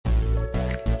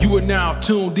You are now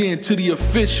tuned in to the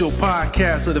official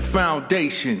podcast of the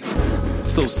Foundation.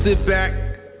 So sit back,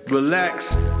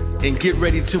 relax, and get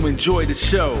ready to enjoy the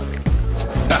show.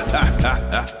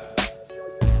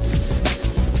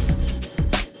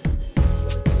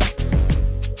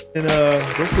 And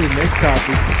go to the next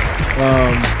topic.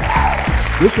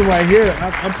 This one right here,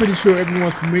 I'm pretty sure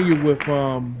everyone's familiar with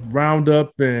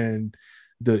Roundup and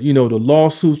the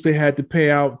lawsuits they had to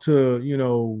pay out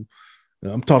to,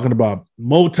 I'm talking about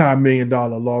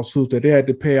multi-million-dollar lawsuits that they had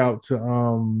to pay out to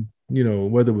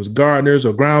whether it was gardeners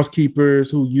or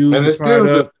groundskeepers who used the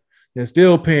product and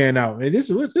still paying out. And this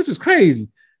is crazy.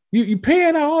 You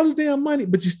paying out all this damn money,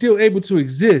 but you're still able to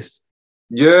exist.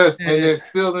 Yes, and they're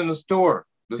still in the store.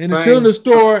 It's still in the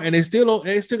store, and they still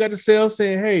got the sales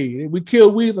saying, "Hey, we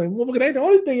kill weeds." Like, well, that ain't the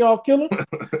only thing y'all killing.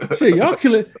 Shit,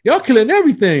 y'all killing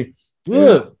everything.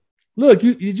 Look.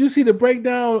 Did you see the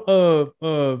breakdown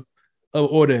of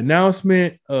or the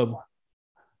announcement of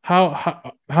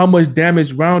how much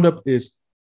damage Roundup is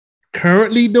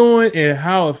currently doing,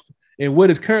 and what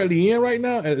is currently in right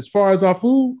now as far as our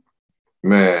food?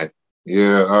 Man,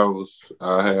 yeah,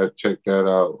 I had checked that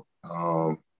out.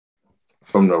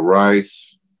 From the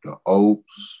rice, the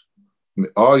oats,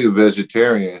 all your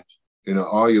vegetarians,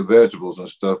 all your vegetables and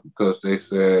stuff, because they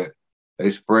said they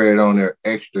spray it on there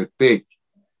extra thick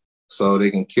so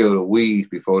they can kill the weeds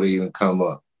before they even come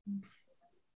up.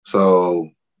 So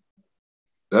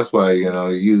that's why, you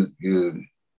got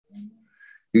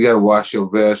to wash your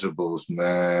vegetables,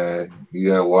 man. You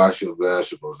got to wash your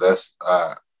vegetables.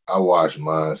 I wash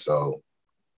mine, so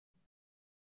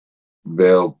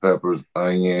bell peppers,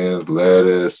 onions,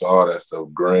 lettuce, all that stuff,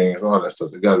 greens, all that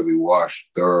stuff, they got to be washed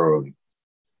thoroughly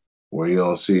where you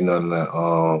don't see none of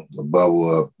that the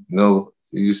bubble up.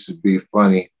 It used to be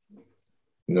funny,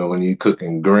 when you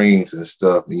cooking greens and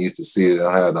stuff, and you used to see it,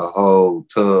 I had a whole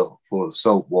tub full of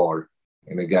soap water,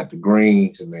 and they got the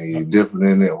greens, and they dipping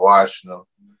in there, washing them.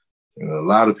 A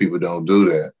lot of people don't do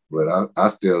that, but I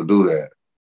still do that.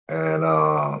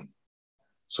 And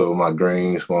so my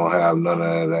greens won't have none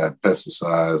of that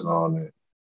pesticides on it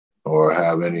or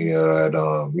have any of that,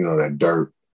 that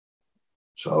dirt.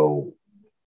 So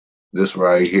this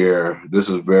right here, this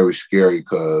is very scary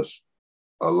because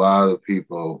a lot of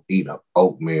people eat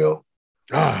oatmeal.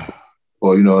 Well,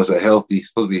 it's supposed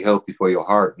to be healthy for your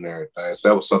heart and everything. So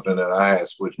that was something that I had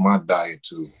switched my diet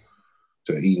to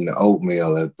eating the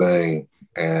oatmeal and thing.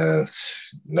 And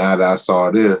now that I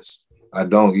saw this, I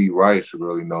don't eat rice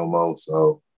really no more.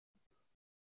 So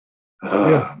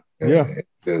yeah.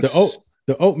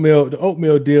 The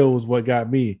oatmeal deal was what got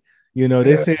me.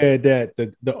 They said that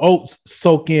the oats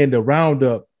soak in the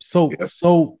Roundup, so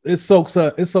it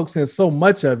soaks in so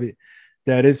much of it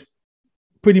that it's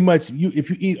pretty much if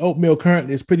you eat oatmeal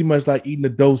currently, it's pretty much like eating a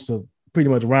dose of pretty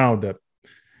much Roundup.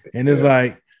 And it's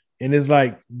like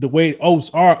the way oats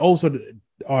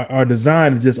are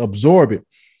designed to just absorb it,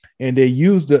 and they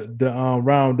use the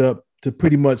Roundup to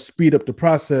pretty much speed up the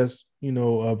process,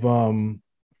 of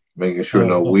making sure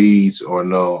no weeds or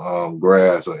no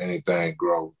grass or anything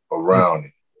grow around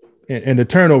it. And the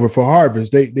turnover for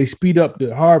harvest, they speed up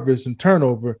the harvest and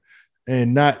turnover,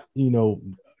 and not,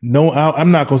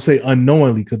 I'm not gonna say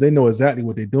unknowingly, because they know exactly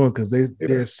what they're doing, because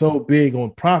they're so big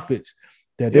on profits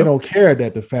that they don't care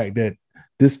that the fact that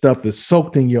this stuff is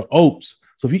soaked in your oats.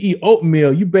 So if you eat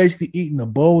oatmeal, you basically eating a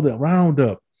bowl of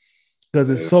Roundup, because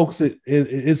it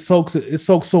soaks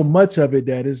so much of it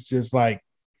that it's just like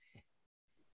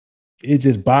it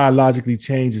just biologically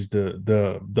changes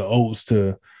the oats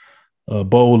to a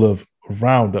bowl of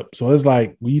Roundup. So it's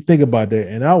like when you think about that,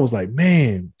 and I was like,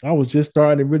 man, I was just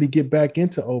starting to really get back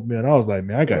into oatmeal. And I was like,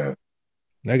 man, I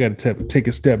got to take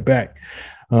a step back,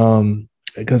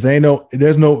 because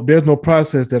there's no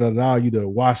process that allow you to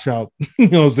wash out,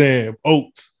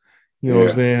 oats. What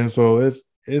I'm saying? So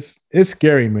it's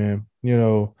scary, man.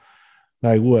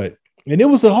 Like what? And it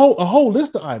was a whole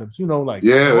list of items, like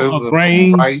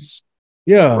grains, rice.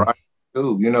 Yeah. Rice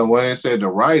too. When they said the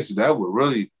rice, that would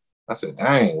really, I said,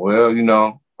 dang, well, I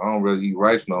don't really eat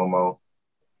rice no more.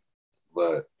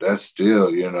 But that's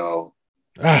still,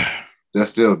 that's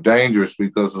still dangerous,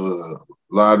 because a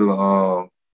lot of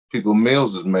people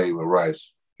meals is made with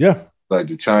rice. Yeah. Like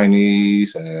the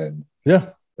Chinese and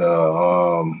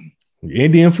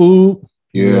Indian food.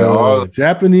 Yeah,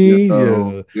 Japanese,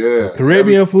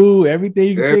 Caribbean food, everything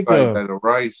you can think of. Had the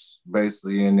rice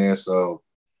basically in there. So,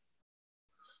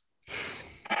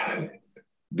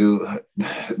 do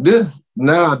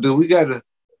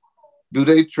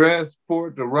they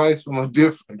transport the rice from a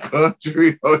different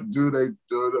country, or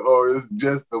or is it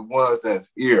just the ones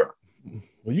that's here?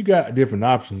 Well, you got different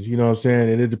options, you know what I'm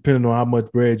saying? And it depends on how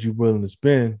much bread you're willing to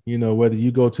spend, you know, whether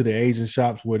you go to the Asian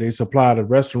shops where they supply the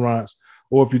restaurants,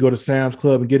 or if you go to Sam's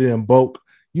Club and get it in bulk,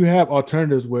 you have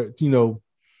alternatives where, you know,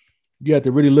 you have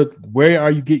to really look, where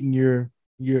are you getting your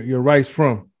rice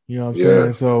from? You know what I'm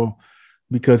saying? So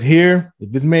because here,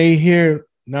 if it's made here,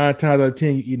 9 times out of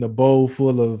 10, you're eating a bowl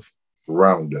full of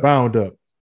Roundup.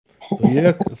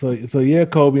 So yeah,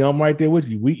 Kobe, I'm right there with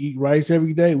you. We eat rice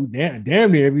every day. We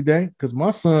damn near every day because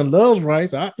my son loves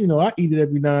rice. I eat it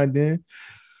every now and then.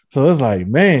 So it's like,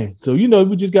 man. So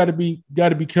we just got to be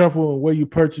careful where you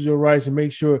purchase your rice and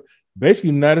make sure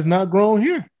basically that is not grown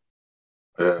here.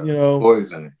 Yeah,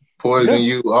 poison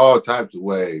you all types of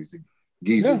ways.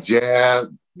 Give you the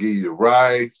jab, give you the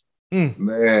rice.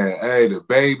 Man, hey, the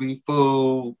baby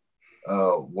food.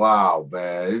 Wow,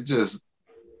 man. It's just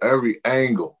every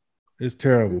angle. It's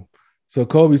terrible. So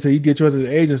Kobe said, "You get yours at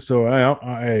the Asian store."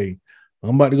 Hey,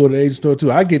 I'm about to go to the Asian store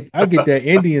too. I get that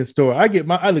Indian store. I get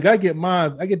mine. I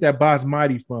get that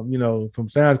basmati from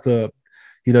Sam's Club.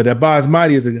 You know that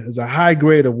basmati is a high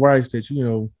grade of rice that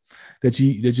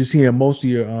you see in most of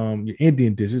your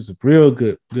Indian dishes. It's a real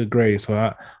good grade.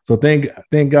 So thank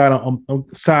God I'm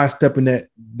sidestepping that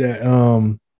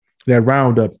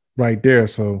Roundup right there.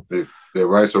 So that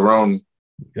rice-a-roni.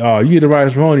 Oh, you get the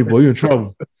rice-a-roni, boy, you're in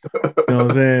trouble. You know what I'm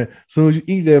saying? As soon as you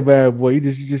eat that bad boy, you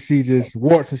just see just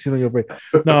warts and shit on your face.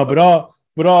 No, but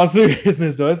all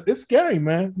seriousness though, it's scary,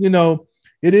 man. You know,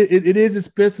 it is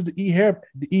expensive to eat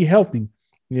healthy.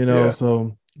 You know,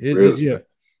 so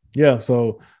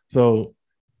So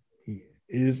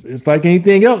it's like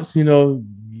anything else. You know,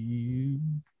 you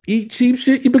eat cheap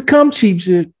shit, you become cheap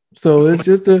shit. So it's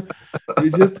the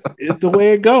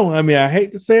way it goes. I mean, I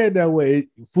hate to say it that way.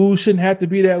 Food shouldn't have to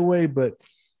be that way, but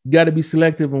you got to be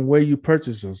selective on where you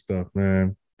purchase your stuff,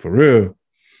 man. For real.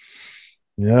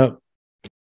 Yep.